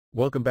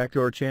Welcome back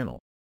to our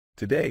channel.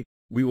 Today,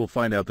 we will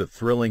find out the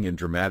thrilling and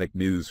dramatic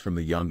news from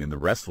The Young and the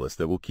Restless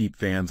that will keep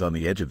fans on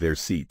the edge of their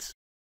seats.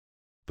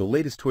 The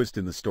latest twist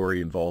in the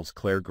story involves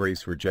Claire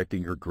Grace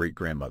rejecting her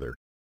great-grandmother,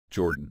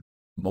 Jordan,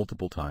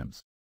 multiple times.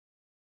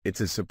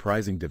 It's a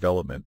surprising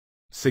development,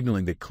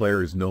 signaling that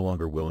Claire is no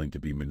longer willing to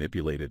be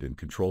manipulated and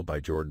controlled by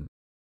Jordan.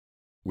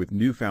 With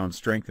newfound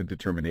strength and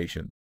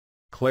determination,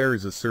 Claire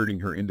is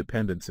asserting her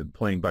independence and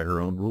playing by her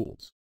own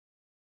rules.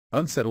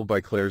 Unsettled by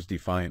Claire's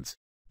defiance,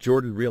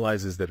 Jordan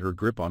realizes that her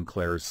grip on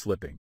Claire is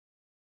slipping.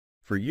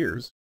 For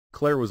years,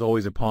 Claire was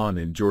always a pawn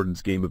in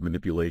Jordan's game of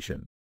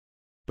manipulation.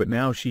 But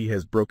now she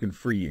has broken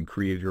free and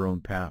created her own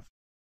path.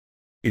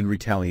 In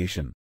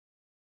retaliation,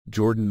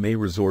 Jordan may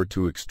resort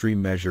to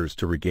extreme measures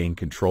to regain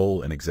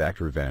control and exact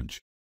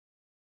revenge.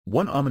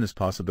 One ominous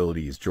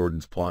possibility is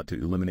Jordan's plot to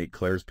eliminate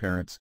Claire's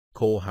parents,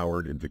 Cole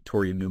Howard and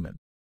Victoria Newman.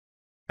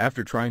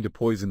 After trying to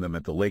poison them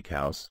at the lake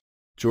house,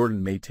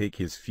 Jordan may take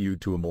his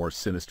feud to a more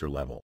sinister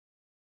level.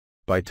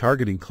 By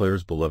targeting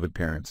Claire's beloved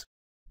parents,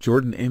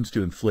 Jordan aims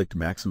to inflict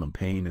maximum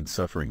pain and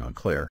suffering on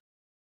Claire,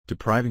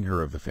 depriving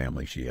her of the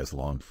family she has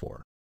longed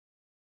for.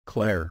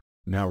 Claire,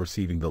 now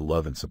receiving the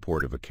love and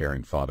support of a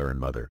caring father and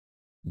mother,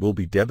 will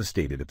be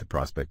devastated at the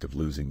prospect of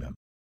losing them.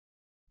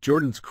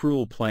 Jordan's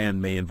cruel plan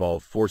may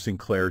involve forcing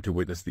Claire to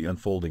witness the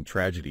unfolding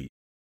tragedy,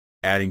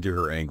 adding to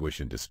her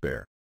anguish and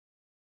despair.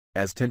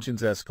 As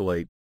tensions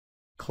escalate,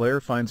 Claire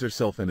finds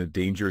herself in a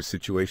dangerous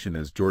situation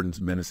as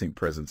Jordan's menacing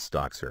presence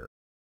stalks her.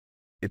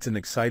 It's an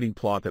exciting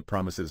plot that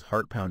promises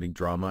heart-pounding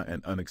drama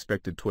and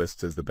unexpected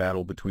twists as the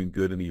battle between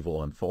good and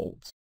evil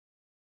unfolds.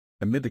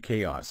 Amid the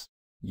chaos,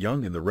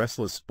 Young and the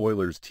Restless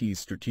Spoilers tease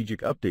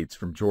strategic updates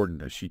from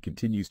Jordan as she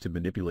continues to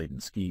manipulate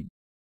and scheme.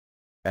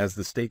 As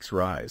the stakes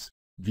rise,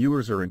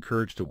 viewers are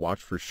encouraged to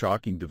watch for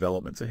shocking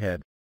developments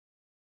ahead.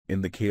 In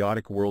the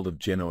chaotic world of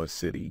Genoa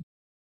City,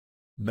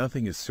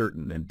 nothing is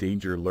certain and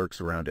danger lurks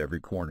around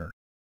every corner.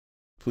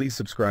 Please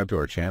subscribe to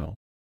our channel.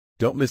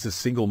 Don't miss a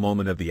single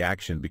moment of the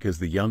action because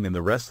The Young and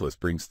the Restless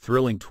brings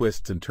thrilling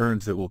twists and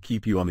turns that will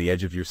keep you on the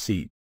edge of your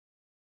seat.